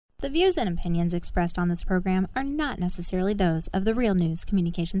The views and opinions expressed on this program are not necessarily those of the Real News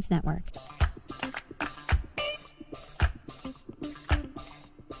Communications Network.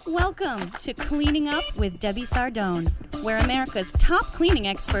 Welcome to Cleaning Up with Debbie Sardone, where America's top cleaning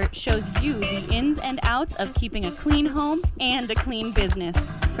expert shows you the ins and outs of keeping a clean home and a clean business.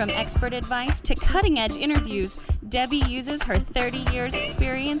 From expert advice to cutting-edge interviews, Debbie uses her 30 years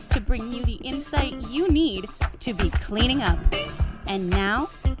experience to bring you the insight you need to be cleaning up. And now,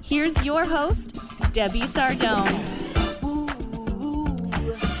 here's your host, Debbie Sardone.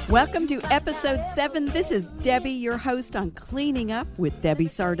 Welcome to episode 7. This is Debbie, your host on Cleaning Up with Debbie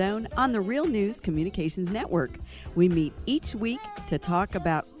Sardone on the Real News Communications Network. We meet each week to talk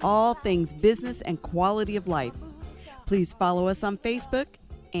about all things business and quality of life. Please follow us on Facebook,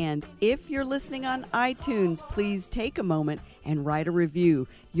 and if you're listening on iTunes, please take a moment and write a review.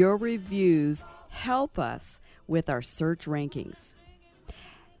 Your reviews help us with our search rankings.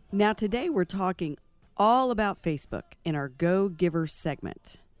 Now today we're talking all about Facebook in our Go Giver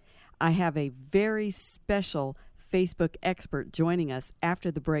segment. I have a very special Facebook expert joining us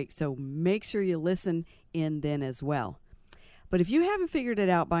after the break, so make sure you listen in then as well. But if you haven't figured it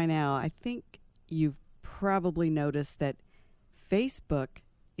out by now, I think you've probably noticed that Facebook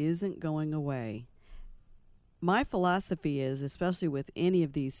isn't going away. My philosophy is, especially with any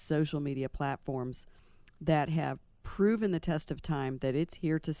of these social media platforms that have proven the test of time, that it's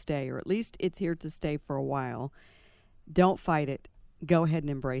here to stay, or at least it's here to stay for a while. Don't fight it. Go ahead and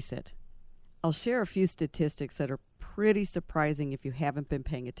embrace it. I'll share a few statistics that are pretty surprising if you haven't been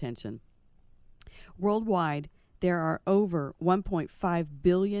paying attention. Worldwide, there are over 1.5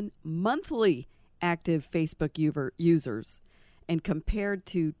 billion monthly active Facebook users, and compared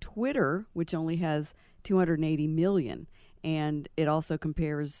to Twitter, which only has 280 million, and it also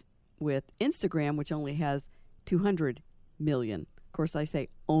compares with Instagram, which only has 200 million. Of course, I say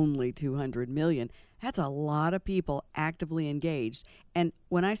only 200 million. That's a lot of people actively engaged. And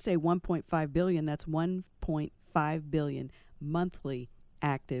when I say 1.5 billion, that's 1.5 billion monthly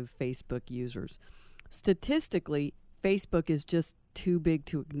active Facebook users. Statistically, Facebook is just too big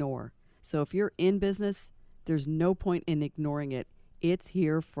to ignore. So if you're in business, there's no point in ignoring it. It's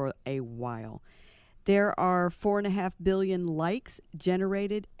here for a while. There are 4.5 billion likes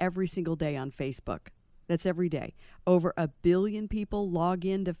generated every single day on Facebook. That's every day. Over 1 billion people log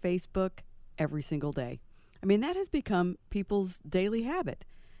into Facebook every single day. I mean, that has become people's daily habit.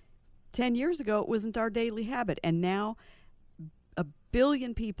 10 years ago, it wasn't our daily habit. And now 1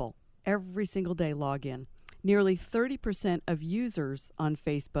 billion people every single day log in. Nearly 30% of users on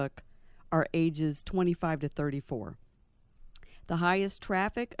Facebook are ages 25 to 34. The highest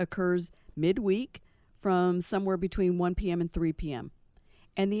traffic occurs midweek from somewhere between 1 p.m. and 3 p.m.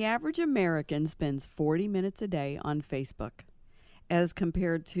 And the average American spends 40 minutes a day on Facebook, as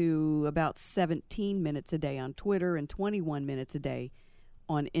compared to about 17 minutes a day on Twitter and 21 minutes a day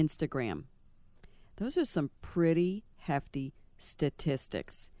on Instagram. Those are some pretty hefty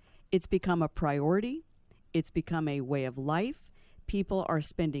statistics. It's become a priority. It's become a way of life. People are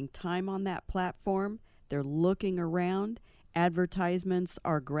spending time on that platform. They're looking around. Advertisements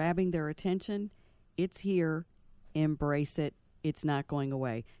are grabbing their attention. It's here. Embrace it. It's not going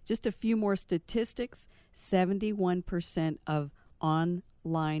away. Just a few more statistics. 71% of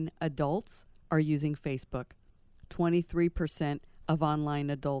online adults are using Facebook. 23% of online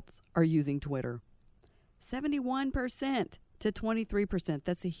adults are using Twitter. 71% to 23%.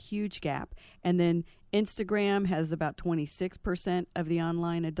 That's a huge gap. And then Instagram has about 26% of the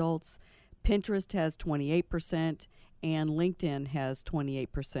online adults. Pinterest has 28%. And LinkedIn has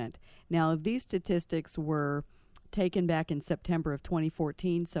 28%. Now, these statistics were taken back in September of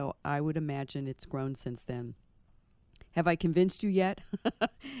 2014, so I would imagine it's grown since then. Have I convinced you yet?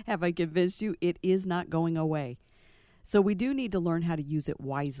 Have I convinced you it is not going away? So we do need to learn how to use it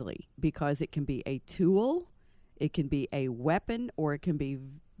wisely, because it can be a tool, it can be a weapon, or it can be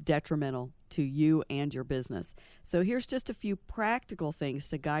detrimental to you and your business. So here's just a few practical things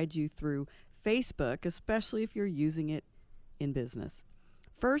to guide you through Facebook, especially if you're using it in business.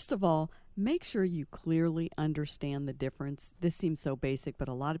 First of all, make sure you clearly understand the difference. This seems so basic, but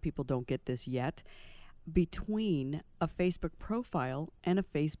a lot of people don't get this yet, between a Facebook profile and a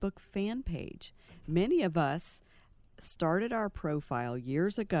Facebook fan page. Many of us started our profile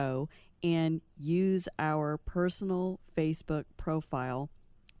years ago and use our personal Facebook profile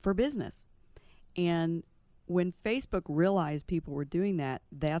for business. And when Facebook realized people were doing that,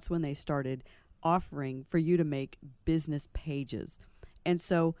 that's when they started offering for you to make business pages. And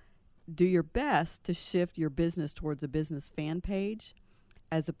so do your best to shift your business towards a business fan page,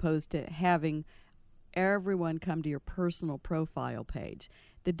 as opposed to having everyone come to your personal profile page.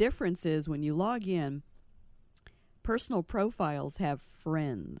 The difference is when you log in, personal profiles have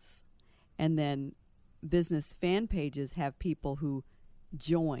friends, and then business fan pages have people who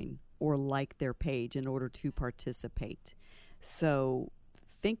join or like their page in order to participate. So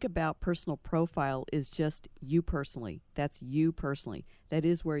think about personal profile is just you personally. That's you personally. That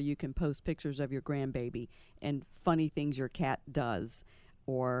is where you can post pictures of your grandbaby and funny things your cat does,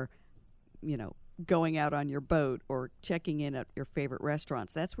 or, going out on your boat or checking in at your favorite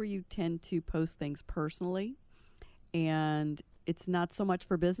restaurants. That's where you tend to post things personally. And it's not so much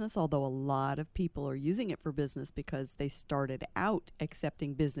for business, although a lot of people are using it for business because they started out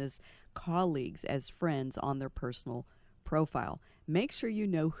accepting business colleagues as friends on their personal profile. Make sure you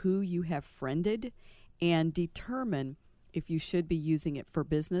know who you have friended and determine if you should be using it for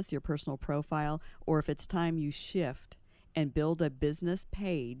business, your personal profile, or if it's time you shift and build a business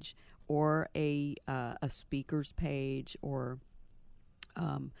page or a speaker's page, or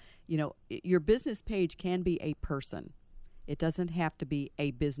your business page can be a person. It doesn't have to be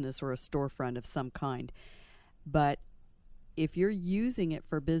a business or a storefront of some kind. But if you're using it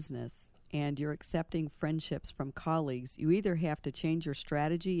for business and you're accepting friendships from colleagues, you either have to change your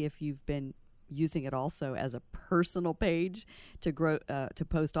strategy if you've been using it also as a personal page to grow to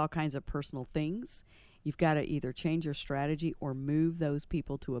post all kinds of personal things. You've got to either change your strategy or move those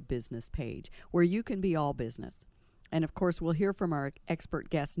people to a business page where you can be all business. And of course, we'll hear from our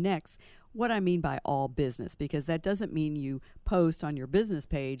expert guest next what I mean by all business, because that doesn't mean you post on your business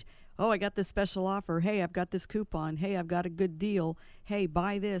page, oh, I got this special offer. Hey, I've got this coupon. Hey, I've got a good deal. Hey,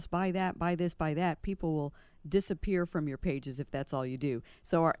 buy this, buy that, buy this, buy that. People will disappear from your pages if that's all you do.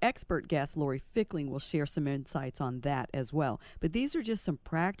 So our expert guest, Lori Fickling, will share some insights on that as well. But these are just some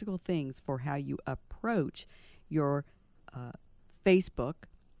practical things for how you approach your Facebook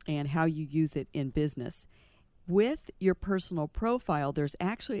and how you use it in business. With your personal profile, there's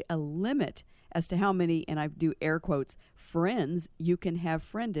actually a limit as to how many, and I do air quotes, friends you can have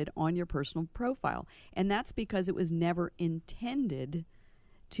friended on your personal profile. And that's because it was never intended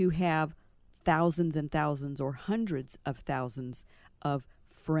to have thousands and thousands or hundreds of thousands of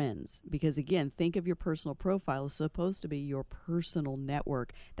friends. Because again, think of your personal profile as supposed to be your personal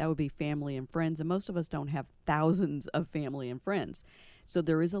network. That would be family and friends, and most of us don't have thousands of family and friends. So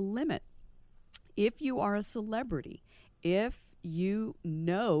there is a limit. If you are a celebrity, if you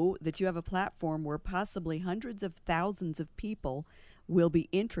know that you have a platform where possibly hundreds of thousands of people will be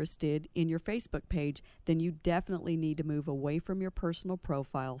interested in your Facebook page, then you definitely need to move away from your personal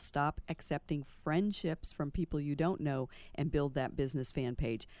profile, stop accepting friendships from people you don't know, and build that business fan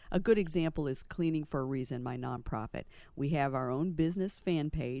page. A good example is Cleaning for a Reason, my nonprofit. We have our own business fan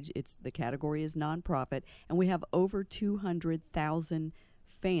page. The category is nonprofit, and we have over 200,000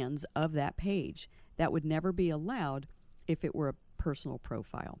 fans of that page. That would never be allowed if it were a personal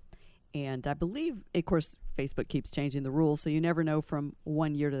profile. And I believe, of course, Facebook keeps changing the rules, so you never know from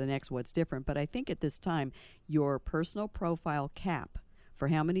one year to the next what's different. But I think at this time, your personal profile cap for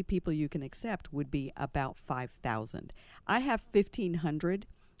how many people you can accept would be about 5,000. I have 1,500,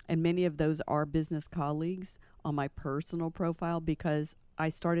 and many of those are business colleagues on my personal profile because I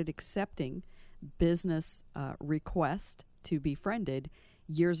started accepting business requests to be friended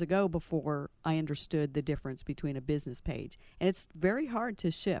years ago before I understood the difference between a business page. And it's very hard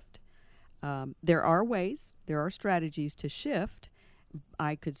to shift. There are ways, there are strategies to shift.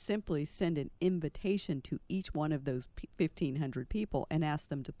 I could simply send an invitation to each one of those 1,500 people and ask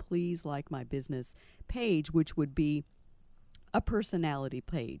them to please like my business page, which would be a personality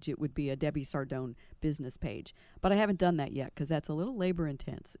page. It would be a Debbie Sardone business page. But I haven't done that yet because that's a little labor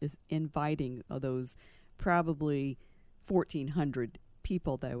intense, is inviting those probably 1,400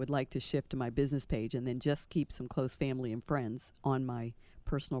 people that I would like to shift to my business page and then just keep some close family and friends on my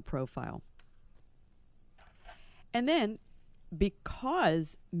personal profile. And then,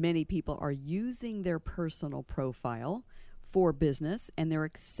 because many people are using their personal profile for business and they're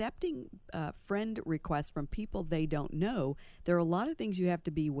accepting friend requests from people they don't know, there are a lot of things you have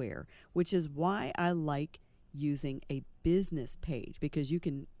to be aware, which is why I like using a business page, because you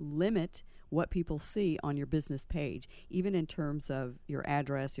can limit what people see on your business page, even in terms of your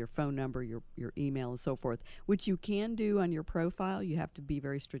address, your phone number, your email, and so forth, which you can do on your profile. You have to be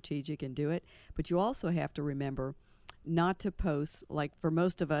very strategic and do it. But you also have to remember not to post, like for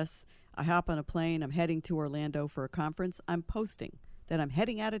most of us, I hop on a plane, I'm heading to Orlando for a conference, I'm posting that I'm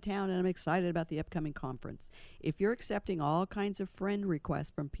heading out of town and I'm excited about the upcoming conference. If you're accepting all kinds of friend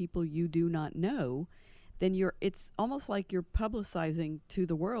requests from people you do not know, then it's almost like you're publicizing to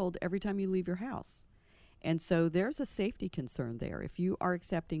the world every time you leave your house. And so there's a safety concern there. If you are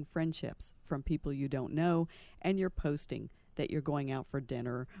accepting friendships from people you don't know and you're posting that you're going out for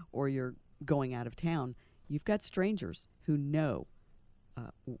dinner or you're going out of town. You've got strangers who know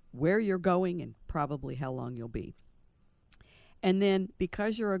where you're going and probably how long you'll be. And then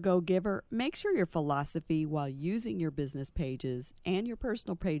because you're a go-giver, make sure your philosophy while using your business pages and your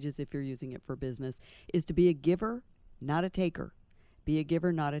personal pages, if you're using it for business, is to be a giver, not a taker. Be a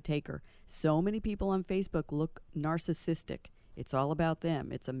giver, not a taker. So many people on Facebook look narcissistic. It's all about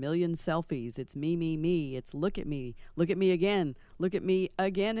them. It's a million selfies. It's me, me, me. It's look at me again, look at me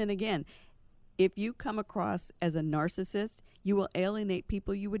again and again. If you come across as a narcissist, you will alienate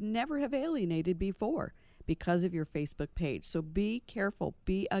people you would never have alienated before because of your Facebook page. So be careful.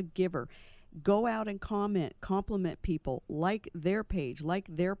 Be a giver. Go out and comment, compliment people, like their page, like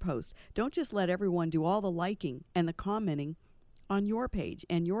their post. Don't just let everyone do all the liking and the commenting on your page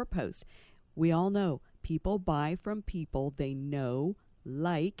and your post. We all know people buy from people they know,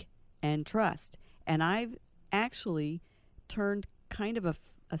 like, and trust. And I've actually turned kind of a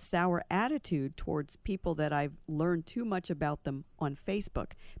sour attitude towards people that I've learned too much about them on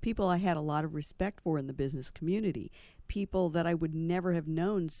Facebook. People I had a lot of respect for in the business community. People that I would never have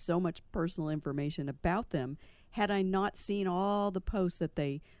known so much personal information about them had I not seen all the posts that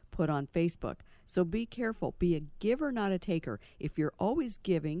they put on Facebook. So be careful. Be a giver, not a taker. If you're always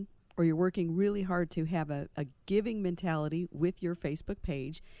giving or you're working really hard to have a giving mentality with your Facebook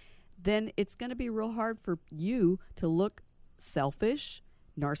page, then it's going to be real hard for you to look selfish,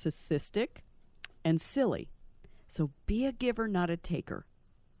 narcissistic, and silly. So be a giver, not a taker.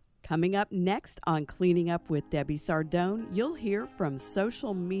 Coming up next on Cleaning Up with Debbie Sardone, you'll hear from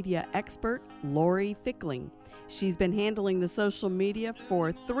social media expert Lori Fickling. She's been handling the social media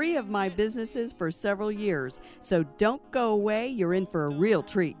for 3 of my businesses for several years. So don't go away. You're in for a real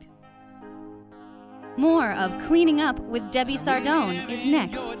treat. More of Cleaning Up with Debbie Sardone is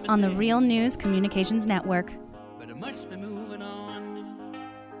next on the Real News Communications Network. But I must be moving on.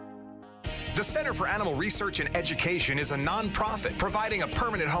 The Center for Animal Research and Education is a nonprofit providing a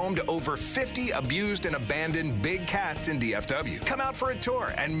permanent home to over 50 abused and abandoned big cats in DFW. Come out for a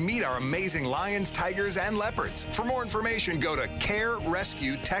tour and meet our amazing lions, tigers, and leopards. For more information, go to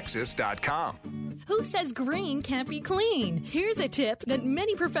carerescuetexas.com. Who says green can't be clean? Here's a tip that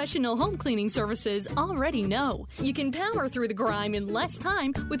many professional home cleaning services already know. You can power through the grime in less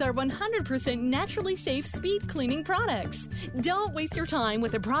time with our 100% naturally safe speed cleaning products. Don't waste your time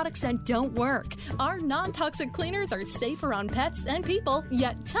with the products that don't work. Our non-toxic cleaners are safer on pets and people,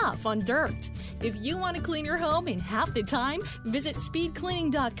 yet tough on dirt. If you want to clean your home in half the time, visit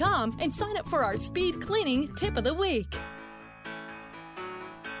speedcleaning.com and sign up for our speed cleaning tip of the week.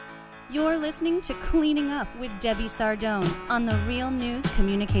 You're listening to Cleaning Up with Debbie Sardone on the Real News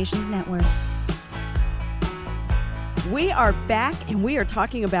Communications Network. We are back and we are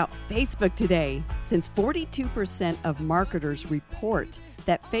talking about Facebook today. Since 42% of marketers report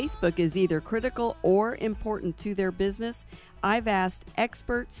that Facebook is either critical or important to their business, I've asked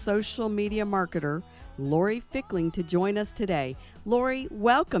expert social media marketer Lori Fickling to join us today. Lori,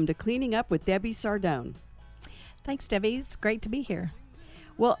 welcome to Cleaning Up with Debbie Sardone. Thanks, Debbie. It's great to be here.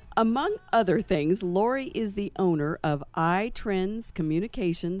 Well, among other things, Lori is the owner of iTrendz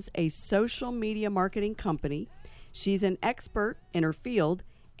Communications, a social media marketing company. She's an expert in her field,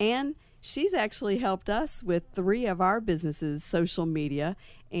 and she's actually helped us with 3 of our businesses' social media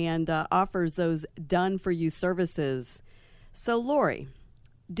and offers those done-for-you services. So, Lori,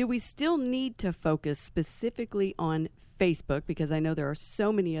 do we still need to focus specifically on Facebook? Because I know there are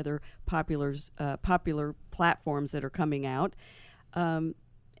so many other popular platforms that are coming out.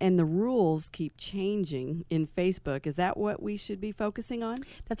 And the rules keep changing in Facebook. Is that what we should be focusing on?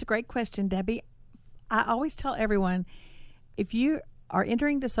 That's a great question, Debbie. I always tell everyone, if you are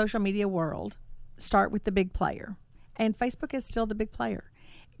entering the social media world, start with the big player. And Facebook is still the big player.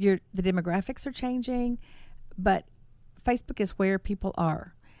 The demographics are changing, but Facebook is where people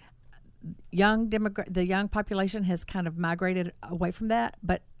are. The young population has kind of migrated away from that,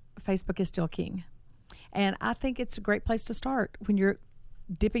 but Facebook is still king. And I think it's a great place to start when you're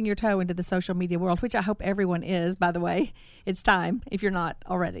dipping your toe into the social media world, which I hope everyone is, by the way. It's time if you're not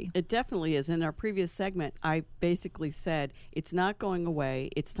already. It definitely is. In our previous segment, I basically said it's not going away.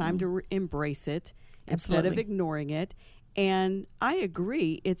 It's time to embrace it instead of ignoring it. And I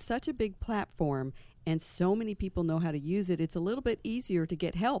agree. It's such a big platform, and so many people know how to use it. It's a little bit easier to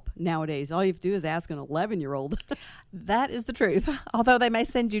get help nowadays. All you have to do is ask an 11-year-old. That is the truth. Although they may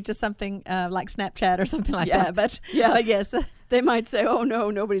send you to something like Snapchat or something like that. But yes. They might say, oh, no,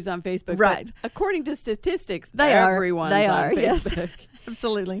 nobody's on Facebook. Right. But according to statistics, everyone's on Facebook. Yes.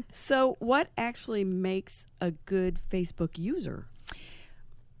 Absolutely. So what actually makes a good Facebook user?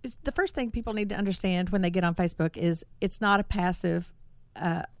 the first thing people need to understand when they get on Facebook is it's not a passive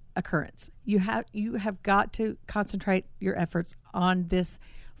occurrence. You have got to concentrate your efforts on this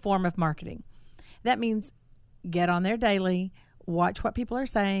form of marketing. That means get on there daily, watch what people are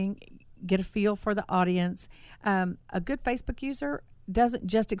saying, get a feel for the audience. A good Facebook user doesn't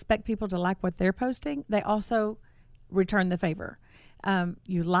just expect people to like what they're posting. They also return the favor.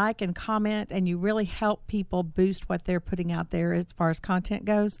 You like and comment, and you really help people boost what they're putting out there as far as content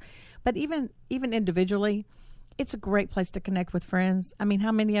goes. But even individually, it's a great place to connect with friends. I mean,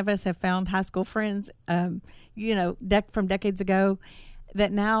 how many of us have found high school friends, from decades ago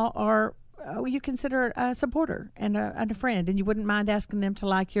that now are you consider a supporter and a friend, and you wouldn't mind asking them to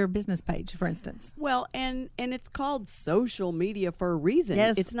like your business page, for instance. Well, and it's called social media for a reason.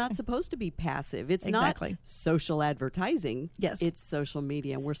 Yes. It's not supposed to be passive. It's Exactly. not social advertising. Yes. It's social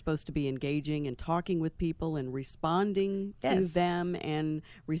media, and we're supposed to be engaging and talking with people and responding to Yes. them and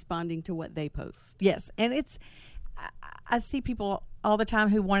responding to what they post. Yes, and I see people all the time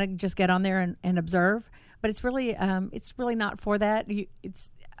who want to just get on there and observe, but it's really not for that. It's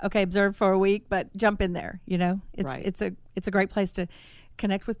okay, observe for a week, but jump in there. Right. It's a great place to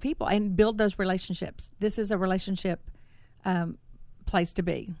connect with people and build those relationships. This is a relationship place to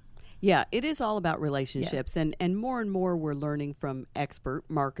be. Yeah, it is all about relationships. And more we're learning from expert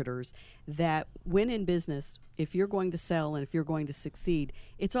marketers that when in business, if you're going to sell and if you're going to succeed,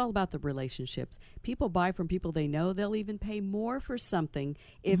 it's all about the relationships. People buy from people they know. They'll even pay more for something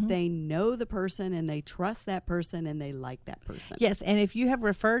if they know the person and they trust that person and they like that person. Yes, and if you have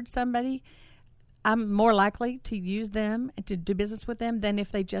referred somebody, I'm more likely to use them and to do business with them than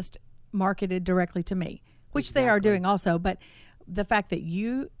if they just marketed directly to me, which they are Exactly. doing also. But the fact that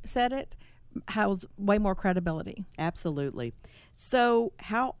you said it holds way more credibility. Absolutely. So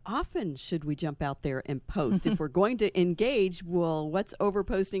how often should we jump out there and post? If we're going to engage, well, what's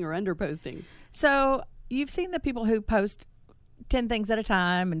overposting or underposting? So you've seen the people who post 10 things at a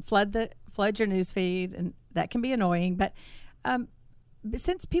time and flood your news feed, and that can be annoying. But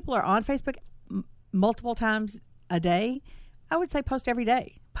since people are on Facebook multiple times a day, I would say post every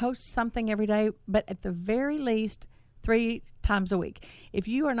day. Post something every day, but at the very least 3 times a week. If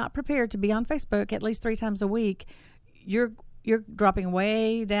you are not prepared to be on Facebook at least 3 times a week, you're dropping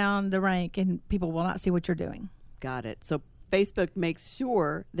way down the rank, and people will not see what you're doing. Got it. So Facebook makes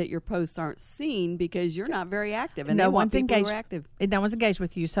sure that your posts aren't seen because you're not very active, and no they want one's people who engaged. are active. No one's engaged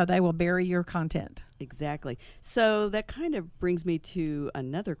with you, so they will bury your content. Exactly. So that kind of brings me to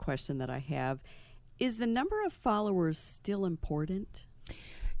another question that I have. Is the number of followers still important?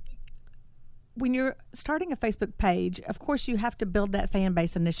 When you're starting a Facebook page, of course, you have to build that fan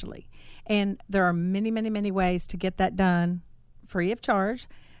base initially. And there are many, many, many ways to get that done free of charge.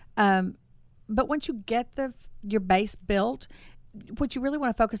 But once you get your base built, what you really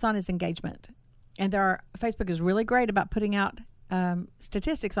want to focus on is engagement. And Facebook is really great about putting out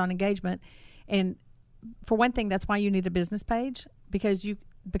statistics on engagement. And for one thing, that's why you need a business page, because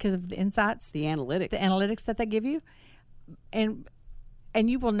of the insights, The analytics that they give you. And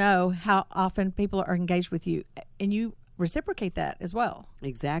you will know how often people are engaged with you, and you reciprocate that as well.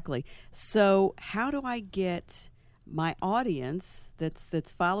 Exactly. So how do I get my audience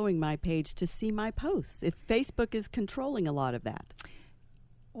that's following my page to see my posts if Facebook is controlling a lot of that?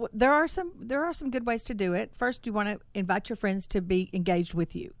 Well, there are some good ways to do it. First, you want to invite your friends to be engaged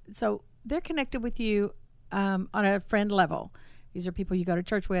with you, so they're connected with you on a friend level. These are people you go to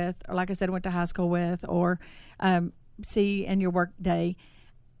church with, or like I said, went to high school with, or see in your work day.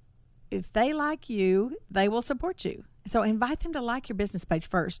 If they like you, they will support you. So invite them to like your business page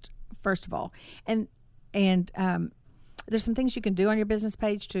first of all. And there's some things you can do on your business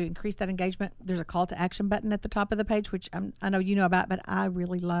page to increase that engagement. There's a call to action button at the top of the page, which I know you know about, but I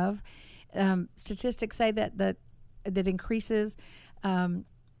really love. Statistics say that increases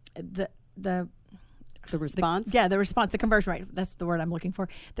the response? The conversion rate. That's the word I'm looking for.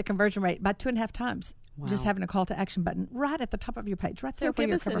 The conversion rate by 2.5 times. Wow. Just having a call to action button right at the top of your page, right there. So where give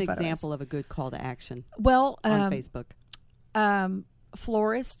your us an cover photo is. example of a good call to action Well, on Facebook.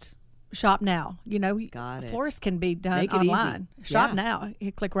 Florist, shop now. Got it. Florist can be done Make it online. easy. Shop Yeah. now.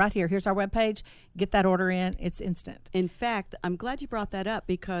 You click right here. Here's our webpage. Get that order in. It's instant. In fact, I'm glad you brought that up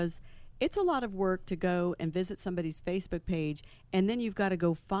because it's a lot of work to go and visit somebody's Facebook page, and then you've got to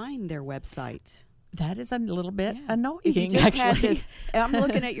go find their website. That is a little bit annoying, If you just had actually. this, I'm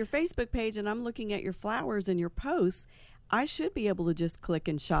looking at your Facebook page and I'm looking at your flowers and your posts, I should be able to just click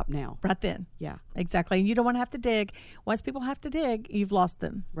and shop now. Right then. Yeah. Exactly. And you don't want to have to dig. Once people have to dig, you've lost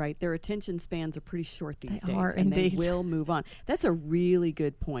them. Right. Their attention spans are pretty short these They days. are and indeed. they will move on. That's a really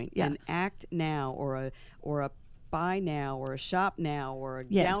good point. Yeah. An act now or a buy now or a shop now or a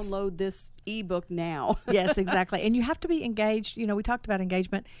Yes. download this ebook now. Yes, exactly. And you have to be engaged. You know, we talked about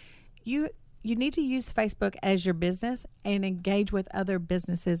engagement. You need to use Facebook as your business and engage with other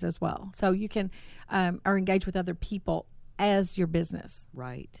businesses as well. So you can or engage with other people as your business.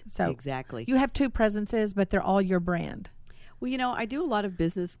 Right. So exactly. You have two presences, but they're all your brand. Well, you know, I do a lot of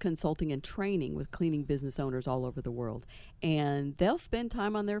business consulting and training with cleaning business owners all over the world. And they'll spend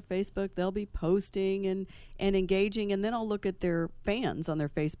time on their Facebook. They'll be posting and engaging. And then I'll look at their fans on their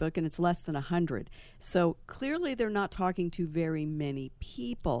Facebook, and it's less than 100. So clearly they're not talking to very many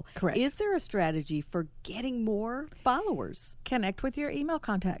people. Correct. Is there a strategy for getting more followers? Connect with your email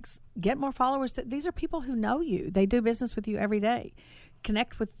contacts. Get more followers. These are people who know you. They do business with you every day.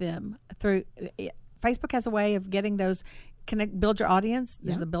 Connect with them through Facebook has a way of getting those. Build your audience.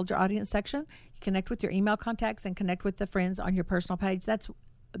 There's a build your audience section. You connect with your email contacts and connect with the friends on your personal page. That's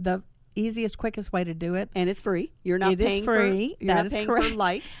the easiest, quickest way to do it. And it's free. You're not paying free. You're not paying for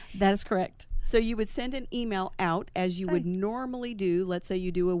likes. That is correct. So you would send an email out as you would normally do. Let's say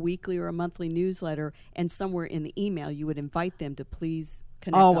you do a weekly or a monthly newsletter, and somewhere in the email you would invite them to please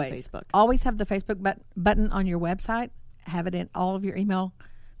connect on Facebook. Always have the Facebook button on your website. Have it in all of your email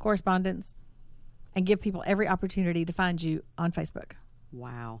correspondence. And give people every opportunity to find you on Facebook.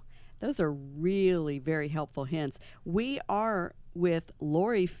 Wow. Those are really very helpful hints. We are with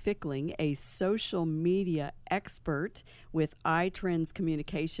Lori Fickling, a social media expert with iTrendz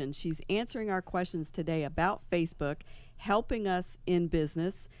Communication. She's answering our questions today about Facebook, helping us in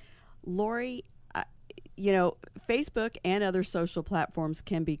business. Lori, you know, Facebook and other social platforms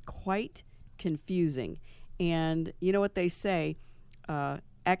can be quite confusing. And you know what they say,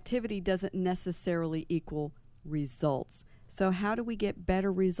 activity doesn't necessarily equal results. So how do we get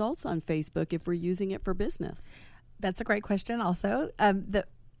better results on Facebook if we're using it for business? That's a great question also.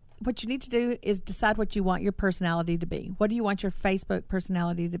 What you need to do is decide what you want your personality to be. What do you want your Facebook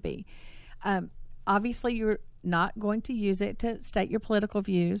personality to be? Obviously, you're not going to use it to state your political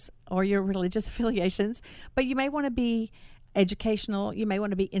views or your religious affiliations, but you may want to be educational. You may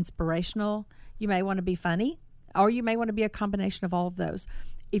want to be inspirational. You may want to be funny. Or you may want to be a combination of all of those.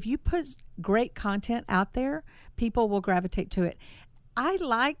 If you put great content out there, people will gravitate to it. I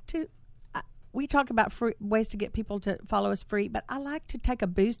like to, we talk about free, ways to get people to follow us free, but I like to take a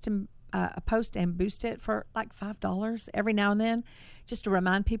post and boost it for like $5 every now and then, just to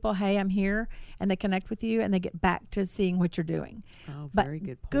remind people, hey, I'm here, and they connect with you and they get back to seeing what you're doing. Oh, but very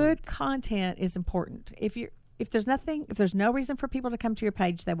good point. Good content is important. If there's no reason for people to come to your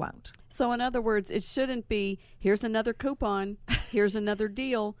page, they won't. So in other words, it shouldn't be, here's another coupon, here's another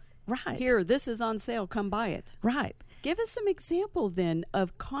deal. Right. Here, this is on sale, come buy it. Right. Give us some example then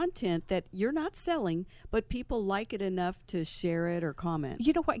of content that you're not selling, but people like it enough to share it or comment.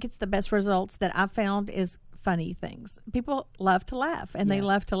 You know what gets the best results that I've found is funny things. People love to laugh, and they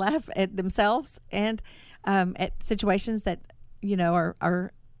love to laugh at themselves and at situations that, you know,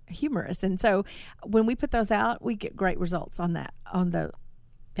 are humorous. And so when we put those out, we get great results on that, on the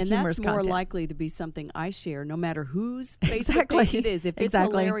and humorous that's more content. Likely to be something I share, no matter whose Facebook page it is. If it's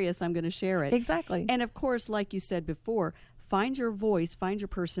hilarious, I'm going to share it. Exactly. And of course, like you said before, find your voice, find your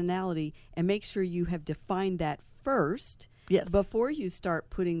personality, and make sure you have defined that first. Yes. Before you start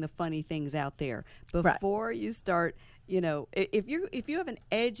putting the funny things out there. Before you start, you know, if you have an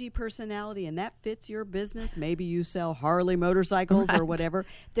edgy personality and that fits your business, maybe you sell Harley motorcycles or whatever,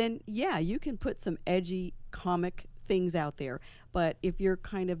 then yeah, you can put some edgy comic things out there. But if you're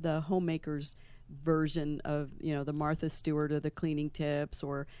kind of the homemaker's version of, you know, the Martha Stewart or the cleaning tips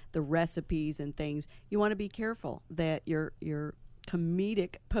or the recipes and things, you want to be careful that your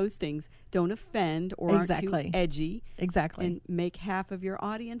comedic postings don't offend or aren't too edgy. Exactly. And make half of your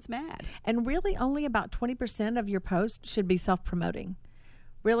audience mad. And really only about 20% of your posts should be self-promoting.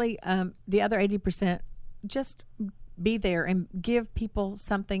 Really, the other 80%, just be there and give people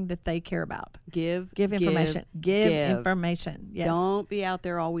something that they care about. Give information. Give information. Yes. Don't be out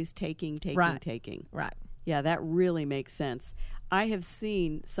there always taking. Right. Yeah, that really makes sense. I have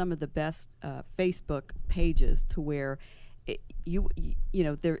seen some of the best Facebook pages to where you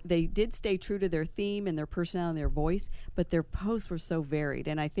know, they did stay true to their theme and their personality and their voice, but their posts were so varied.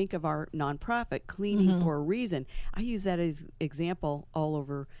 And I think of our nonprofit, Cleaning for a Reason. I use that as example all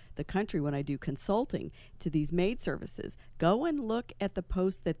over the country when I do consulting to these maid services. Go and look at the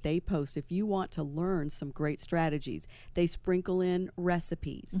posts that they post if you want to learn some great strategies. They sprinkle in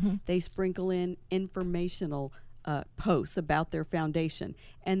recipes. They sprinkle in informational posts about their foundation,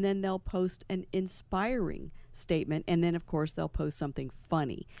 and then they'll post an inspiring statement, and then of course they'll post something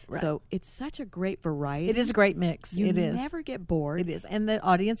funny. Right. So it's such a great variety. It is a great mix. You It is. never get bored. It is. And the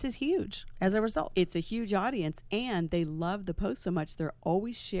audience is huge as a result. It's a huge audience, and they love the post so much they're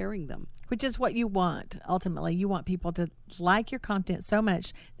always sharing them. Which is what you want. Ultimately, you want people to like your content so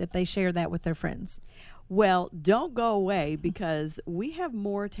much that they share that with their friends. Well, don't go away because we have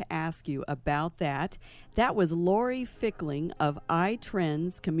more to ask you about that. That was Lori Fickling of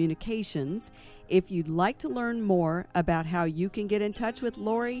iTrendz Communications. If you'd like to learn more about how you can get in touch with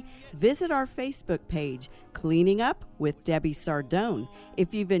Lori, visit our Facebook page, Cleaning Up with Debbie Sardone.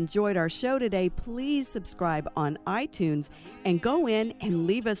 If you've enjoyed our show today, please subscribe on iTunes and go in and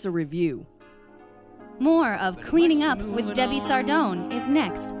leave us a review. More of Cleaning Up with Debbie Sardone is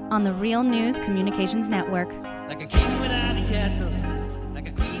next on the Real News Communications Network. Like a king without a castle, like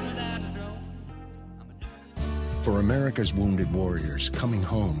a queen without a throne. For America's wounded warriors, coming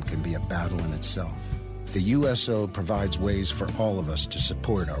home can be a battle in itself. The USO provides ways for all of us to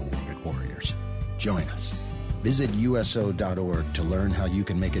support our wounded warriors. Join us. Visit USO.org to learn how you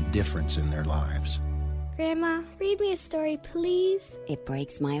can make a difference in their lives. Grandma, read me a story, please. It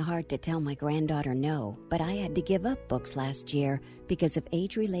breaks my heart to tell my granddaughter no, but I had to give up books last year because of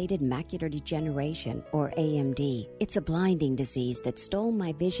age-related macular degeneration, or AMD. It's a blinding disease that stole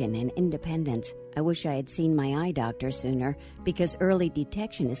my vision and independence. I wish I had seen my eye doctor sooner because early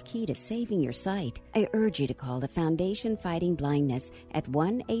detection is key to saving your sight. I urge you to call the Foundation Fighting Blindness at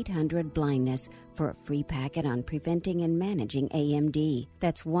 1-800-BLINDNESS for a free packet on preventing and managing AMD.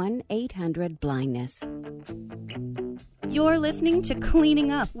 That's 1-800-BLINDNESS. You're listening to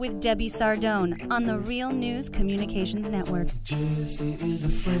Cleaning Up with Debbie Sardone on the Real News Communications Network.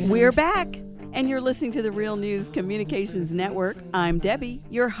 We're back, and you're listening to the Real News Communications Network. I'm Debbie,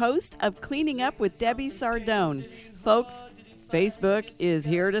 your host of Cleaning Up with Debbie Sardone. Folks, Facebook is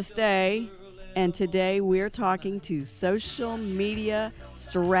here to stay, and today we're talking to social media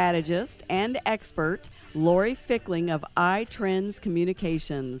strategist and expert Lori Fickling of iTrendz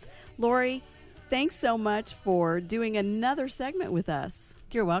Communications. Lori, thanks so much for doing another segment with us.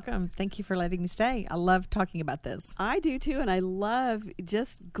 You're welcome. Thank you for letting me stay. I love talking about this. I do too, and I love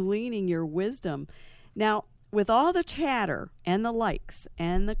just gleaning your wisdom. Now, with all the chatter and the likes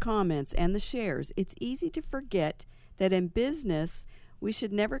and the comments and the shares, it's easy to forget that in business, we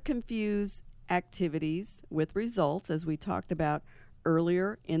should never confuse activities with results, as we talked about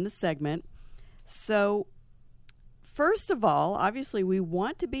earlier in the segment. So, first of all, obviously, we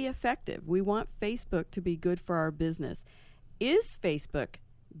want to be effective. We want Facebook to be good for our business. Is Facebook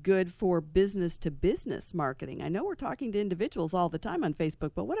good for business-to-business marketing? I know we're talking to individuals all the time on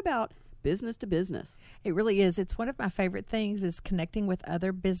Facebook, but what about business-to-business? It really is. It's one of my favorite things is connecting with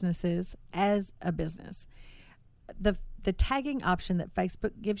other businesses as a business. The tagging option that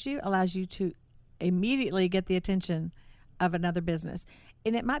Facebook gives you allows you to immediately get the attention of another business.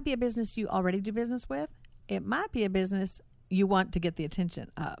 And it might be a business you already do business with. It might be a business you want to get the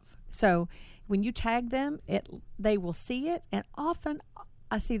attention of. So when you tag them, they will see it. And often,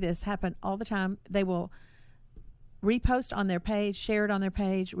 I see this happen all the time, they will repost on their page, share it on their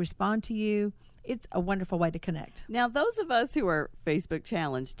page, respond to you. It's a wonderful way to connect. Now, those of us who are Facebook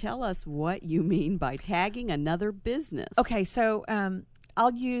challenged, tell us what you mean by tagging another business. Okay, so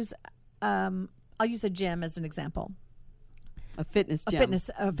I'll use a gym as an example. A fitness gym.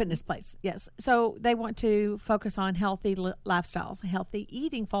 A fitness place, yes. So they want to focus on healthy lifestyles. Healthy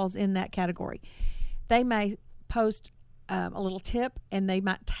eating falls in that category. They may post a little tip, and they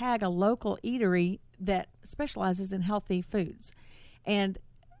might tag a local eatery that specializes in healthy foods. And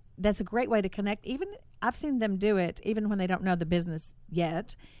that's a great way to connect. Even I've seen them do it even when they don't know the business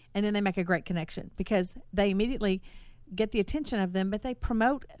yet, and then they make a great connection because they immediately get the attention of them, but they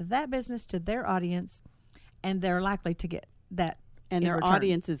promote that business to their audience, and they're likely to get that. And their return.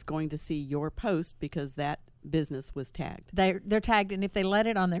 audience is going to see your post because that business was tagged. They're tagged, and if they let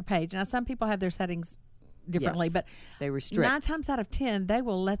it on their page, now some people have their settings differently, Yes, but they restrict. 9 times out of 10, they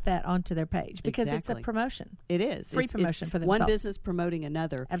will let that onto their page because it's a Exactly. promotion. It is. Free It's promotion for themselves. One business promoting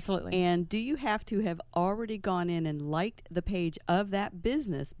another. Absolutely. And do you have to have already gone in and liked the page of that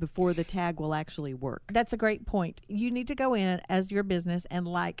business before the tag will actually work? That's a great point. You need to go in as your business and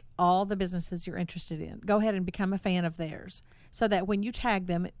like all the businesses you're interested in. Go ahead and become a fan of theirs so that when you tag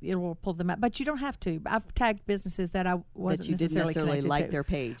them, it will pull them up. But you don't have to. I've tagged businesses that I wasn't That you didn't necessarily connected like to. their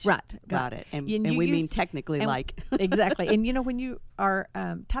page. Right. Got right. it. And you we use- mean technically and- like. Exactly. And you know, when you are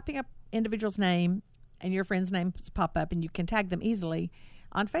typing up individual's name and your friend's names pop up and you can tag them easily,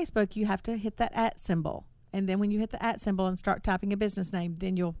 on Facebook you have to hit that @ symbol. And then when you hit the @ symbol and start typing a business name,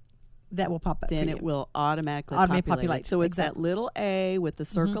 then you'll that will pop up. Then for it you. will automatically populate. So it's Exactly. that little A with the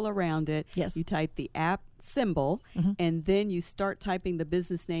circle around it. Yes. You type the app symbol, and then you start typing the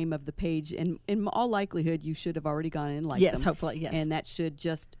business name of the page. And in all likelihood, you should have already gone in and liked them. Yes, hopefully, yes. And that should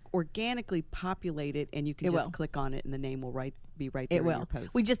just organically populate it, and you can It just will. click on it, and the name will be right there It in will. your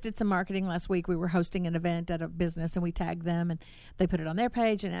post. We just did some marketing last week. We were hosting an event at a business, and we tagged them, and they put it on their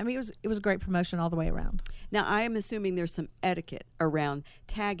page. And I mean, it was a great promotion all the way around. Now, I am assuming there's some etiquette around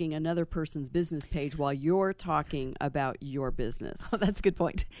tagging another person's business page while you're talking about your business. Oh, that's a good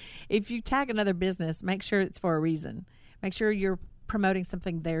point. If you tag another business, make sure it's for a reason. Make sure you're promoting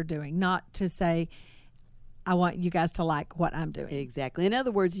something they're doing, not to say, I want you guys to like what I'm doing. Exactly. In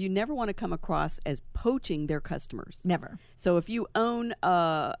other words, you never want to come across as poaching their customers. Never. So if you own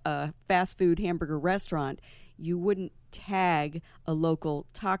a fast food hamburger restaurant, you wouldn't tag a local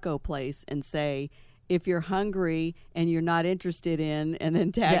taco place and say, if you're hungry and you're not interested in, and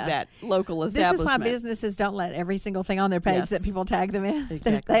then tag that local establishment. This is why businesses don't let every single thing on their page Yes. that people tag them in.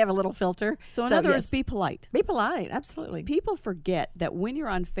 Exactly. They have a little filter. So in other words, yes. be polite. Be polite, absolutely. People forget that when you're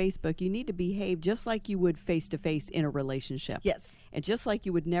on Facebook, you need to behave just like you would face-to-face in a relationship. Yes. And just like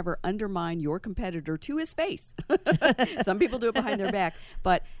you would never undermine your competitor to his face. Some people do it behind their back.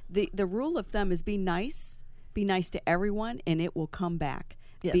 But the rule of thumb is be nice to everyone, and it will come back.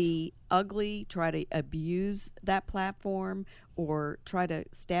 Yes. Be ugly, try to abuse that platform, or try to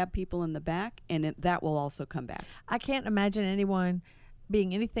stab people in the back, and that will also come back. I can't imagine anyone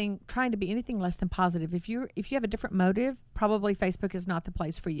trying to be anything less than positive. If you have a different motive, probably Facebook is not the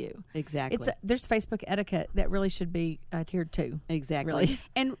place for you. Exactly. There's Facebook etiquette that really should be adhered to. Exactly.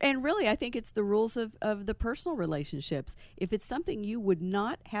 Really. And really, I think it's the rules of the personal relationships. If it's something you would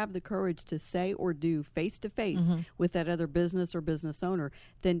not have the courage to say or do face to face with that other business or business owner,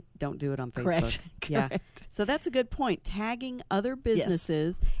 then don't do it on Facebook. Correct. Yeah. Correct. So that's a good point. Tagging other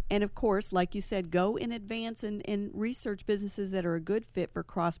businesses, and of course, like you said, go in advance and research businesses that are a good fit for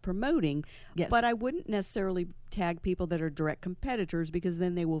cross promoting. Yes. But I wouldn't necessarily tag people that are direct competitors, because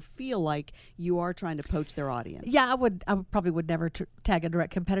then they will feel like you are trying to poach their audience. Yeah, I probably would never tag a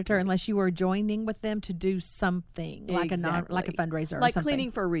direct competitor unless you were joining with them to do something like a fundraiser, like or something.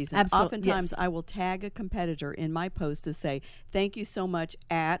 cleaning for a reason. Absolutely. Oftentimes, Yes. I will tag a competitor in my post to say, "Thank you so much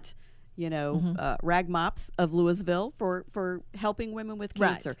at." Rag Mops of Louisville for helping women with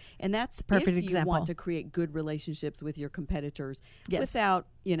cancer. Right. And that's Perfect if you example. want to create good relationships with your competitors Yes. without,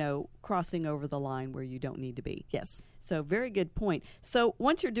 crossing over the line where you don't need to be. Yes. So very good point. So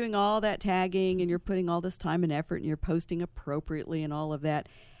once you're doing all that tagging and you're putting all this time and effort and you're posting appropriately and all of that,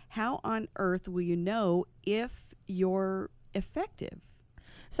 how on earth will you know if you're effective?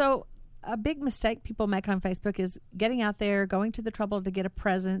 So a big mistake people make on Facebook is getting out there, going to the trouble to get a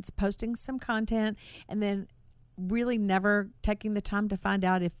presence, posting some content, and then really never taking the time to find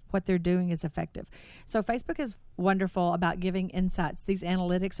out if what they're doing is effective. So Facebook is wonderful about giving insights. These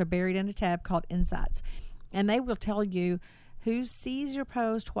analytics are buried in a tab called Insights, and they will tell you who sees your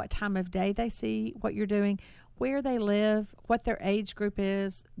post, what time of day they see what you're doing, where they live, what their age group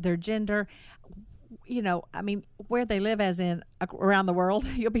is, their gender, where they live, as in around the world.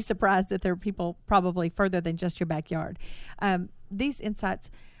 You'll be surprised that there are people probably further than just your backyard. These insights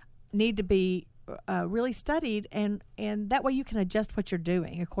need to be really studied, and that way you can adjust what you're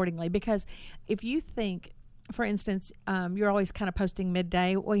doing accordingly. Because if you think, for instance, you're always kind of posting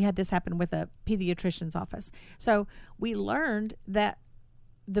midday. We had this happen with a pediatrician's office. So we learned that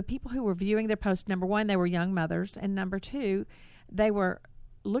the people who were viewing their posts, number one, they were young mothers, and number two, they were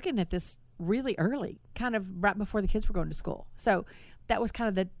looking at this really early, kind of right before the kids were going to school. So that was kind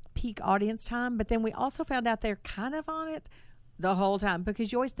of the peak audience time. But then we also found out they're kind of on it the whole time,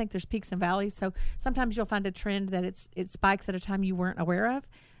 because you always think there's peaks and valleys. So sometimes you'll find a trend that it spikes at a time you weren't aware of.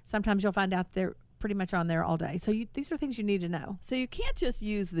 Sometimes you'll find out they're pretty much on there all day. So these are things you need to know. So you can't just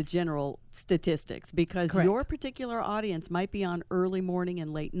use the general statistics, because Correct. your particular audience might be on early morning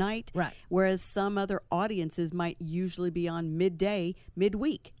and late night, Right. whereas some other audiences might usually be on midday,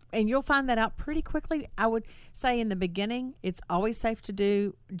 midweek. And you'll find that out pretty quickly. I would say in the beginning, it's always safe to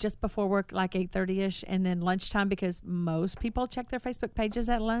do just before work, like 8:30ish, and then lunchtime, because most people check their Facebook pages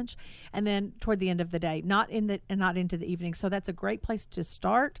at lunch, and then toward the end of the day, not into the evening. So that's a great place to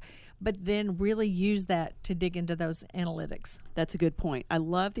start, but then really use that to dig into those analytics. That's a good point. I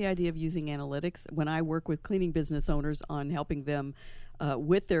love the idea of using analytics. When I work with cleaning business owners on helping them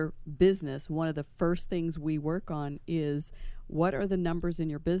with their business, one of the first things we work on is What are the numbers in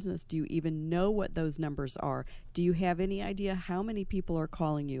your business? Do you even know what those numbers are? Do you have any idea how many people are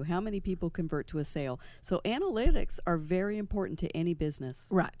calling you? How many people convert to a sale? So analytics are very important to any business.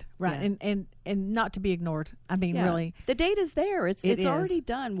 Right. Yeah. And not to be ignored. I mean, really. The data's there. It's already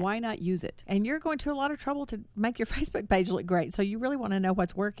done. Why not use it? And you're going to a lot of trouble to make your Facebook page look great. So you really want to know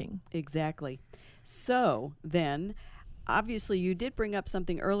what's working. Exactly. So then, obviously, you did bring up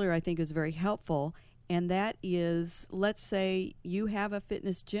something earlier I think is very helpful. And that is, let's say you have a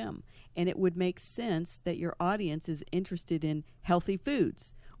fitness gym, and it would make sense that your audience is interested in healthy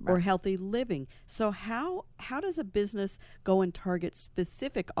foods or healthy living. So how does a business go and target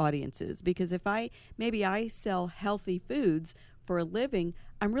specific audiences? Because if I sell healthy foods for a living,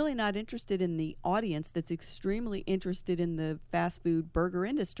 I'm really not interested in the audience that's extremely interested in the fast food burger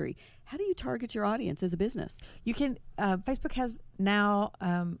industry. How do you target your audience as a business? You can, Facebook has now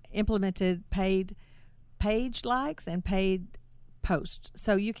implemented paid page likes and paid posts.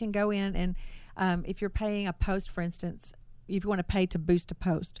 So you can go in and if you're paying a post, for instance, if you want to pay to boost a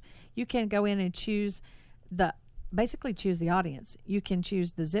post, you can go in and choose the audience. You can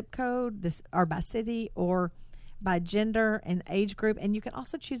choose the zip code, or by city, or by gender and age group, and you can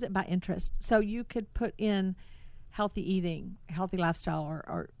also choose it by interest. So you could put in healthy eating, healthy lifestyle,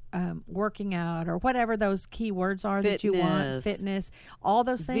 or working out, or whatever those keywords are that you want, fitness, all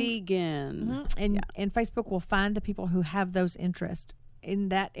those things. Vegan. Mm-hmm. And Facebook will find the people who have those interests in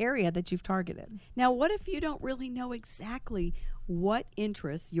that area that you've targeted. Now, what if you don't really know exactly what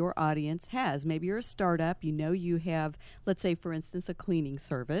interests your audience has? Maybe you're a startup, you have, let's say, for instance, a cleaning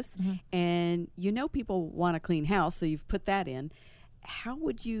service, and people want a clean house, so you've put that in. How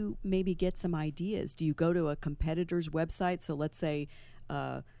would you maybe get some ideas? Do you go to a competitor's website? So let's say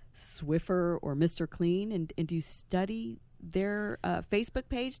Swiffer or Mr. Clean, and do you study their Facebook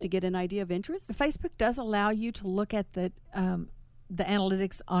page to get an idea of interest? Facebook does allow you to look at the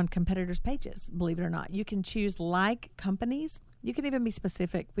analytics on competitors' pages, believe it or not. You can choose like companies. You can even be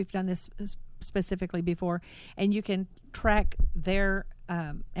specific. We've done this specifically before, and you can track their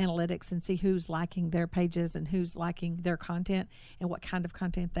analytics and see who's liking their pages and who's liking their content and what kind of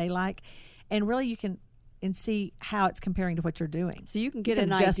content they like. And really you can see how it's comparing to what you're doing. So you can get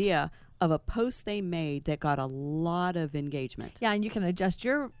an idea of a post they made that got a lot of engagement. Yeah, and you can adjust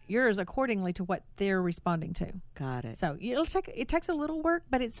yours accordingly to what they're responding to. Got it. So it takes a little work,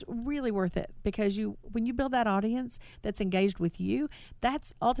 but it's really worth it, because when you build that audience that's engaged with you,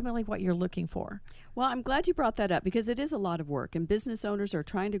 that's ultimately what you're looking for. Well, I'm glad you brought that up, because it is a lot of work, and business owners are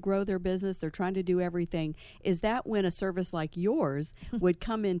trying to grow their business. They're trying to do everything. Is that when a service like yours would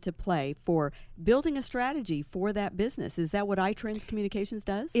come into play for building a strategy for that business? Is that what iTrendz Communications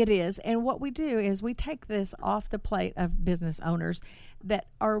does? It is. And what we do is we take this off the plate of business owners that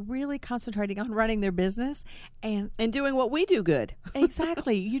are really concentrating on running their business and doing what we do good.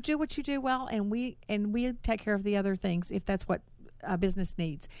 Exactly. You do what you do well, and we take care of the other things if that's what a business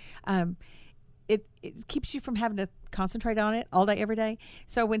needs. It keeps you from having to concentrate on it all day, every day.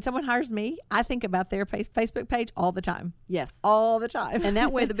 So when someone hires me, I think about their Facebook page all the time. Yes. All the time. And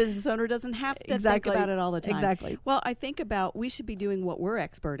that way the business owner doesn't have to think about it all the time. Exactly. Well, I think about we should be doing what we're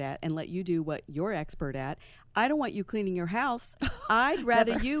expert at and let you do what you're expert at. I don't want you cleaning your house. I'd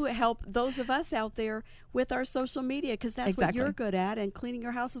rather you help those of us out there with our social media, because that's what you're good at, and cleaning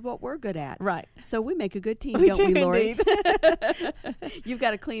your house is what we're good at. Right. So we make a good team, don't we, Lori? Indeed. You've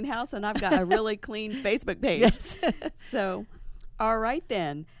got a clean house, and I've got a really clean Facebook page. Yes. So, all right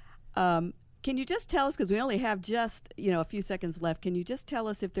then. Can you just tell us, because we only have just a few seconds left, can you just tell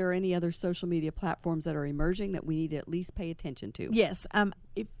us if there are any other social media platforms that are emerging that we need to at least pay attention to? Yes.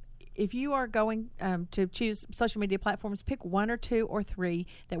 If you are going to choose social media platforms, pick one or two or three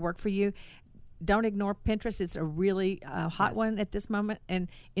that work for you. Don't ignore Pinterest. It's a really hot one at this moment. And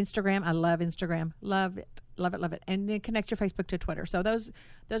Instagram, I love Instagram. Love it. Love it, love it. And then connect your Facebook to Twitter. So those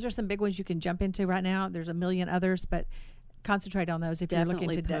are some big ones you can jump into right now. There's a million others, but concentrate on those if you're looking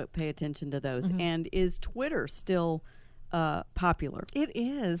to pay attention to those. Mm-hmm. And is Twitter still popular? It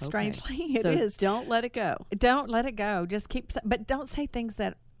is, strangely. It so is. Don't let it go. Don't let it go. Just but don't say things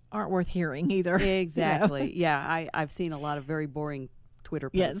that aren't worth hearing either. Exactly. Yeah, I've seen a lot of very boring Twitter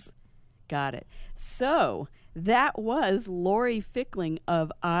posts. Yes. Got it. So that was Lori Fickling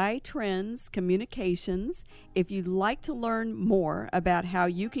of iTrendz Communications. If you'd like to learn more about how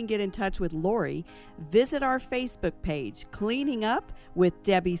you can get in touch with Lori, visit our Facebook page, Cleaning Up with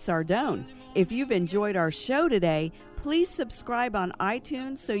Debbie Sardone. If you've enjoyed our show today, please subscribe on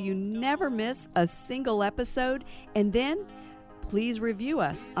iTunes so you never miss a single episode. And then please review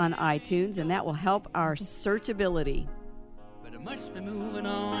us on iTunes, and that will help our searchability. but I must be moving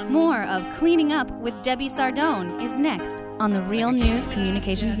on. More of Cleaning Up with Debbie Sardone is next on the Real News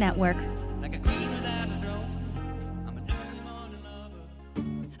Communications Network. Like a queen without a throne. I'm a dirty morning lover.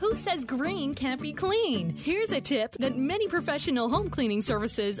 Who says green can't be clean? Here's a tip that many professional home cleaning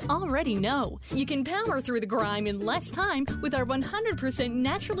services already know. You can power through the grime in less time with our 100%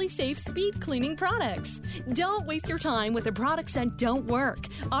 naturally safe speed cleaning products. Don't waste your time with the products that don't work.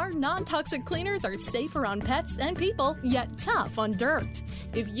 Our non-toxic cleaners are safe around pets and people, yet tough on dirt.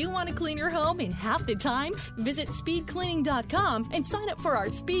 If you want to clean your home in half the time, visit speedcleaning.com and sign up for our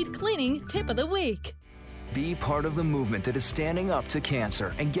speed cleaning tip of the week. Be part of the movement that is standing up to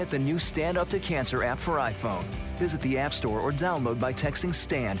cancer and get the new Stand Up to Cancer app for iPhone. Visit the App Store or download by texting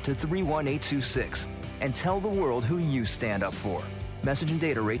STAND to 31826 and tell the world who you stand up for. Message and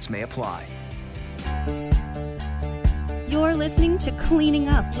data rates may apply. You're listening to Cleaning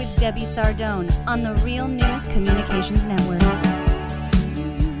Up with Debbie Sardone on the Real News Communications Network.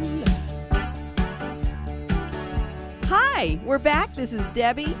 Hi, we're back. This is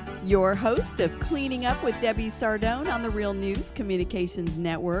Debbie, your host of Cleaning Up with Debbie Sardone on the Real News Communications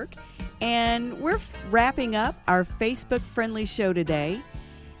Network. And we're wrapping up our Facebook-friendly show today.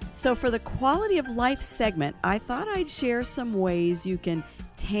 So for the Quality of Life segment, I thought I'd share some ways you can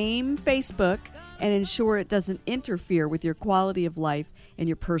tame Facebook and ensure it doesn't interfere with your quality of life and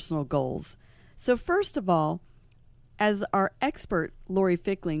your personal goals. So first of all, as our expert Lori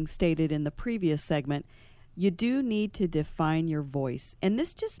Fickling stated in the previous segment, you do need to define your voice. And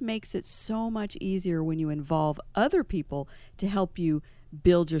this just makes it so much easier when you involve other people to help you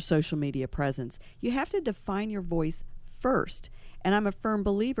build your social media presence. You have to define your voice first. And I'm a firm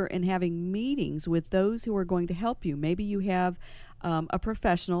believer in having meetings with those who are going to help you. Maybe you have a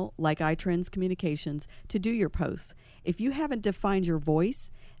professional like iTrendz Communications to do your posts. If you haven't defined your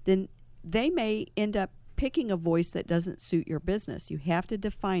voice, then they may end up picking a voice that doesn't suit your business. You have to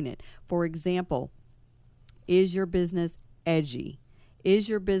define it. For example, is your business edgy? Is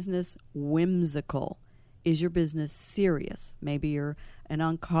your business whimsical? Is your business serious? Maybe you're an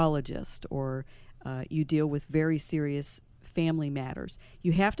oncologist or you deal with very serious family matters.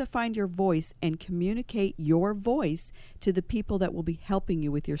 You have to find your voice and communicate your voice to the people that will be helping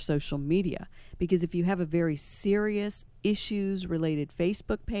you with your social media. Because if you have a very serious issues-related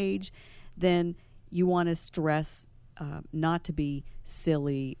Facebook page, then you want to stress not to be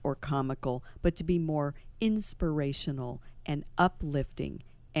silly or comical, but to be more inspirational and uplifting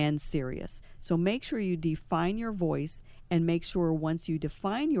and serious. So make sure you define your voice, and make sure once you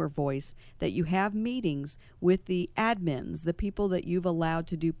define your voice that you have meetings with the admins, the people that you've allowed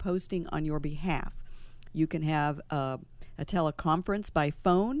to do posting on your behalf. You can have a teleconference by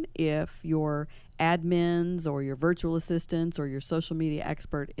phone if your admins or your virtual assistants or your social media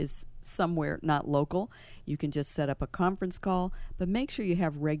expert is somewhere not local. You can just set up a conference call, but make sure you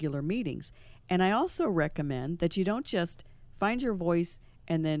have regular meetings. And I also recommend that you don't just find your voice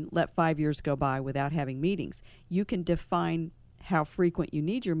and then let 5 years go by without having meetings. You can define how frequent you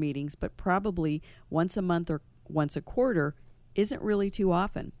need your meetings, but probably once a month or once a quarter isn't really too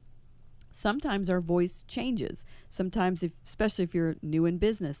often. Sometimes our voice changes. Sometimes, especially if you're new in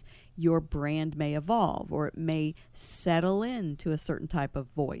business, your brand may evolve or it may settle into a certain type of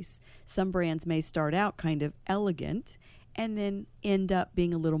voice. Some brands may start out kind of elegant and then end up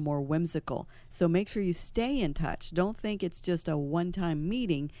being a little more whimsical. So make sure you stay in touch. Don't think it's just a one-time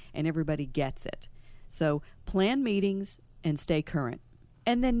meeting and everybody gets it. So plan meetings and stay current.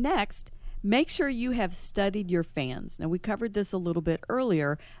 And then next, make sure you have studied your fans. Now, we covered this a little bit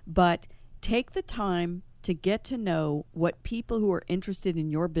earlier, but take the time to get to know what people who are interested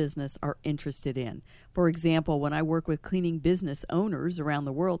in your business are interested in. For example, when I work with cleaning business owners around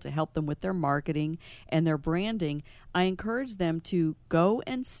the world to help them with their marketing and their branding, I encourage them to go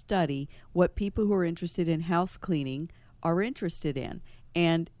and study what people who are interested in house cleaning are interested in.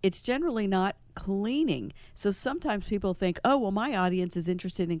 And it's generally not cleaning. So sometimes people think, oh, well, my audience is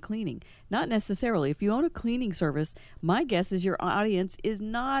interested in cleaning. Not necessarily. If you own a cleaning service, my guess is your audience is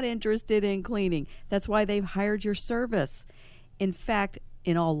not interested in cleaning. That's why they've hired your service. In fact,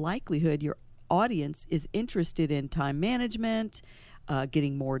 in all likelihood, your audience is interested in time management,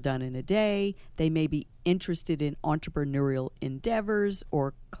 getting more done in a day. They may be interested in entrepreneurial endeavors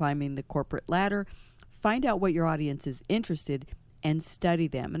or climbing the corporate ladder. Find out what your audience is interested in and study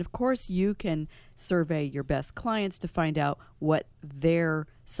them. And of course, you can survey your best clients to find out what their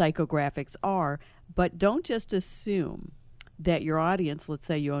psychographics are, but don't just assume that your audience, let's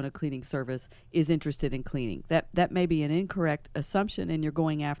say you own a cleaning service, is interested in cleaning. That may be an incorrect assumption, and you're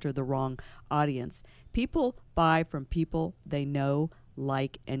going after the wrong audience. People buy from people they know,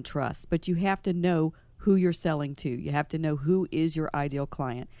 like, and trust, but you have to know who you're selling to. You have to know who is your ideal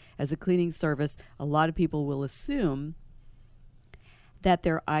client. As a cleaning service, a lot of people will assume that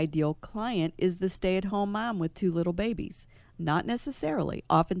their ideal client is the stay-at-home mom with 2 little babies. Not necessarily.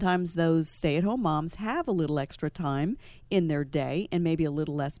 Oftentimes those stay-at-home moms have a little extra time in their day and maybe a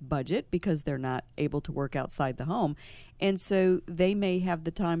little less budget because they're not able to work outside the home. And so they may have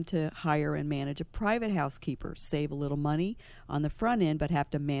the time to hire and manage a private housekeeper, save a little money on the front end, but have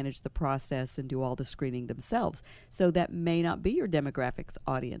to manage the process and do all the screening themselves. So that may not be your demographics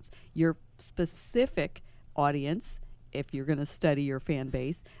audience. Your specific audience, if you're going to study your fan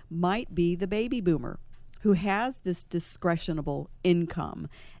base, might be the baby boomer who has this discretionable income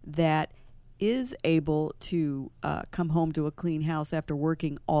that is able to come home to a clean house after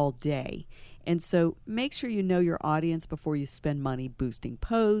working all day. And so make sure you know your audience before you spend money boosting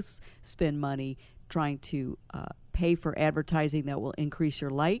posts, spend money trying to pay for advertising that will increase your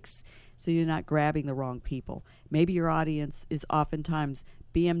likes, so you're not grabbing the wrong people. Maybe your audience is oftentimes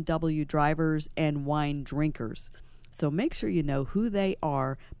BMW drivers and wine drinkers. So make sure you know who they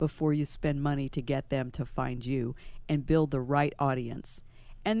are before you spend money to get them to find you and build the right audience.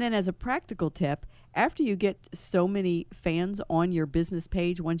 And then as a practical tip, after you get so many fans on your business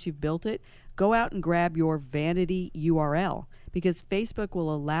page, once you've built it, go out and grab your vanity URL, because Facebook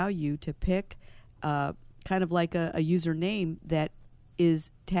will allow you to pick kind of like a username that is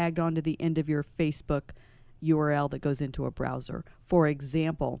tagged onto the end of your Facebook URL that goes into a browser. For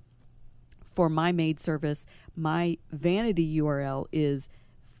example, for my maid service, my vanity URL is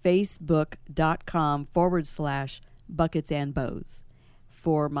facebook.com/buckets and bows.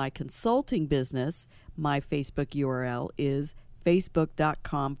 For my consulting business, my Facebook URL is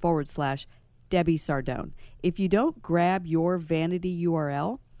facebook.com/Debbie Sardone. If you don't grab your vanity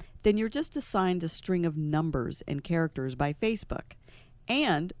URL, then you're just assigned a string of numbers and characters by Facebook.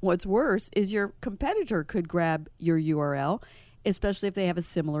 And what's worse is your competitor could grab your URL, especially if they have a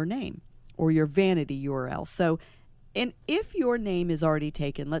similar name, or your vanity URL. So, and if your name is already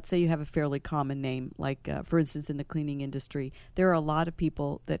taken, let's say you have a fairly common name, like for instance in the cleaning industry, there are a lot of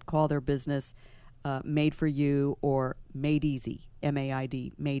people that call their business Made for You or Made Easy,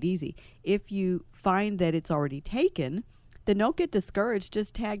 MAID, Made Easy. If you find that it's already taken, then don't get discouraged.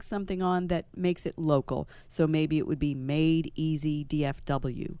 Just tag something on that makes it local. So maybe it would be Made Easy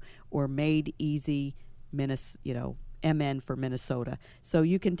DFW or Made Easy MN for Minnesota. So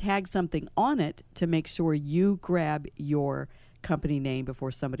you can tag something on it to make sure you grab your company name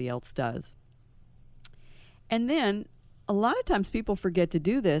before somebody else does. And then a lot of times people forget to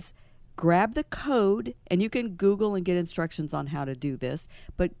do this. Grab the code, and you can Google and get instructions on how to do this,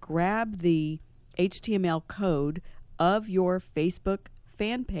 but grab the HTML code of your Facebook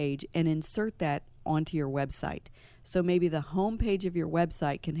fan page and insert that onto your website. So maybe the home page of your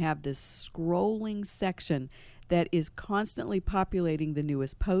website can have this scrolling section that is constantly populating the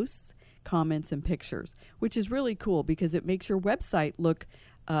newest posts, comments, and pictures, which is really cool because it makes your website look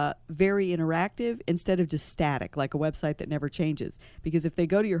very interactive instead of just static, like a website that never changes. Because if they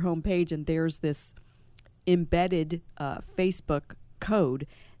go to your home page and there's this embedded Facebook code,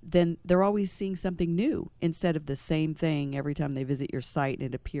 then they're always seeing something new instead of the same thing every time they visit your site, and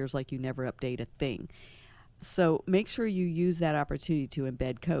it appears like you never update a thing. So make sure you use that opportunity to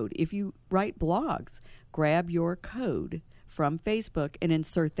embed code. If you write blogs, grab your code from Facebook and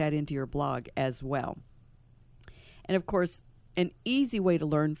insert that into your blog as well. And of course, an easy way to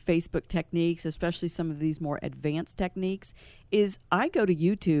learn Facebook techniques, especially some of these more advanced techniques, is I go to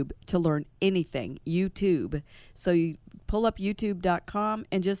YouTube to learn anything, YouTube. So you pull up youtube.com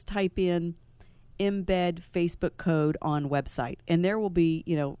and just type in embed Facebook code on website. And there will be,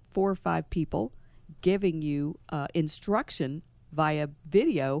 4 or 5 people giving you instruction via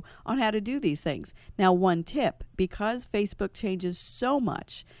video on how to do these things. Now, one tip, because Facebook changes so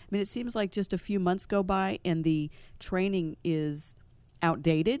much, it seems like just a few months go by and the training is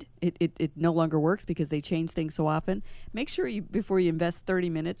outdated. It no longer works because they change things so often. Make sure you, before you invest 30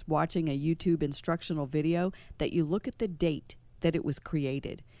 minutes watching a YouTube instructional video, that you look at the date that it was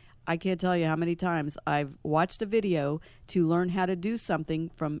created. I can't tell you how many times I've watched a video to learn how to do something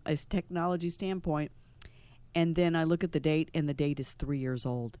from a technology standpoint, and then I look at the date, and the date is 3 years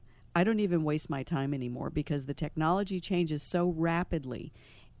old. I don't even waste my time anymore because the technology changes so rapidly.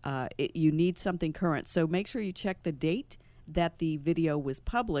 You need something current. So make sure you check the date that the video was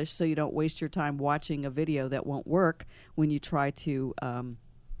published so you don't waste your time watching a video that won't work when you try to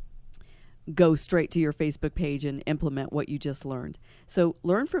go straight to your Facebook page and implement what you just learned. So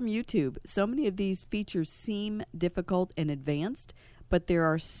learn from YouTube. So many of these features seem difficult and advanced, but there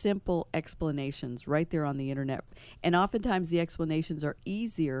are simple explanations right there on the internet. And oftentimes the explanations are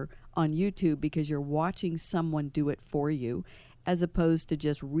easier on YouTube because you're watching someone do it for you, as opposed to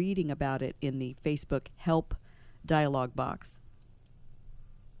just reading about it in the Facebook help dialog box.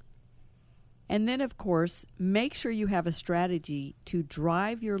 And then, of course, make sure you have a strategy to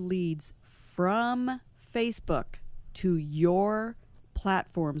drive your leads from Facebook to your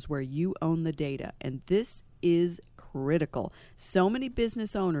platforms where you own the data. And this is critical. So many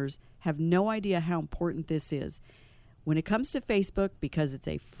business owners have no idea how important this is. When it comes to Facebook, because it's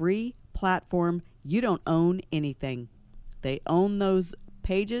a free platform, you don't own anything. They own those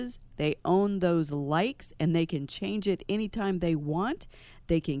pages, they own those likes, and they can change it anytime they want.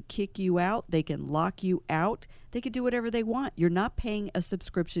 They can kick you out. They can lock you out. They can do whatever they want. You're not paying a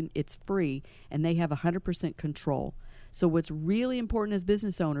subscription. It's free, and they have 100% control. So what's really important as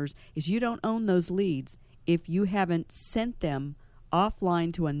business owners is you don't own those leads if you haven't sent them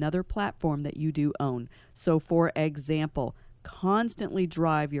offline to another platform that you do own. So, for example, constantly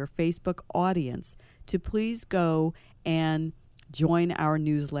drive your Facebook audience to please go and join our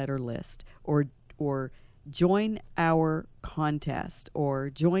newsletter list, or join our contest, or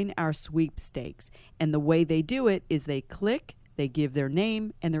join our sweepstakes. And the way they do it is they click, they give their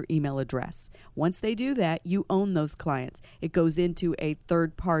name and their email address. Once they do that, you own those clients. It goes into a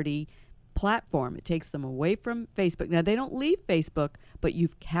third-party platform. It takes them away from Facebook. Now, they don't leave Facebook, but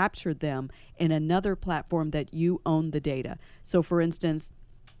you've captured them in another platform that you own the data. So, for instance,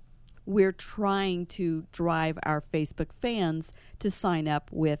 we're trying to drive our Facebook fans to sign up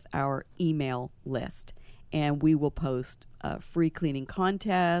with our email list. And we will post a free cleaning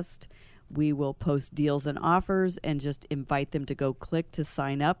contest. We will post deals and offers and just invite them to go click to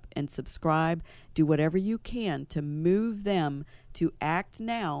sign up and subscribe. Do whatever you can to move them to act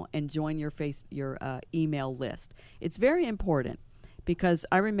now and join your email list. It's very important because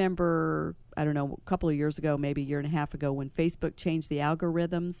I remember, I don't know, a couple of years ago, maybe a year and a half ago, when Facebook changed the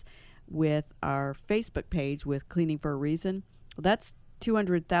algorithms with our Facebook page with Cleaning for a Reason. Well, that's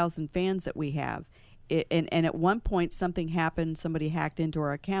 200,000 fans that we have. And at one point, something happened, somebody hacked into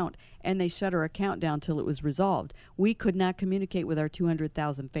our account, and they shut our account down till it was resolved. We could not communicate with our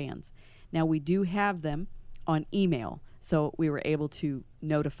 200,000 fans. Now, we do have them on email, so we were able to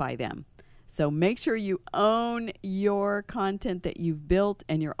notify them. So make sure you own your content that you've built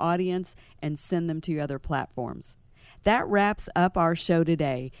and your audience, and send them to your other platforms. That wraps up our show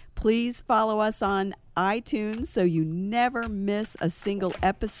today. Please follow us on iTunes so you never miss a single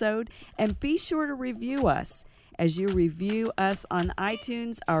episode, and be sure to review us. As you review us on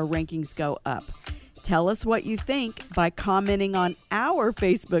iTunes, our rankings go up. Tell us what you think by commenting on our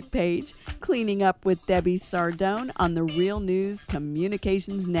Facebook page, Cleaning Up with Debbie Sardone, on the Real News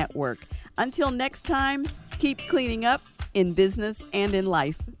Communications Network. Until next time, keep cleaning up in business and in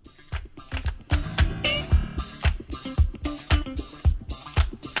life.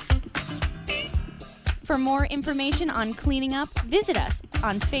 For more information on cleaning up, visit us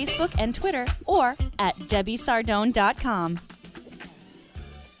on Facebook and Twitter, or at DebbieSardone.com.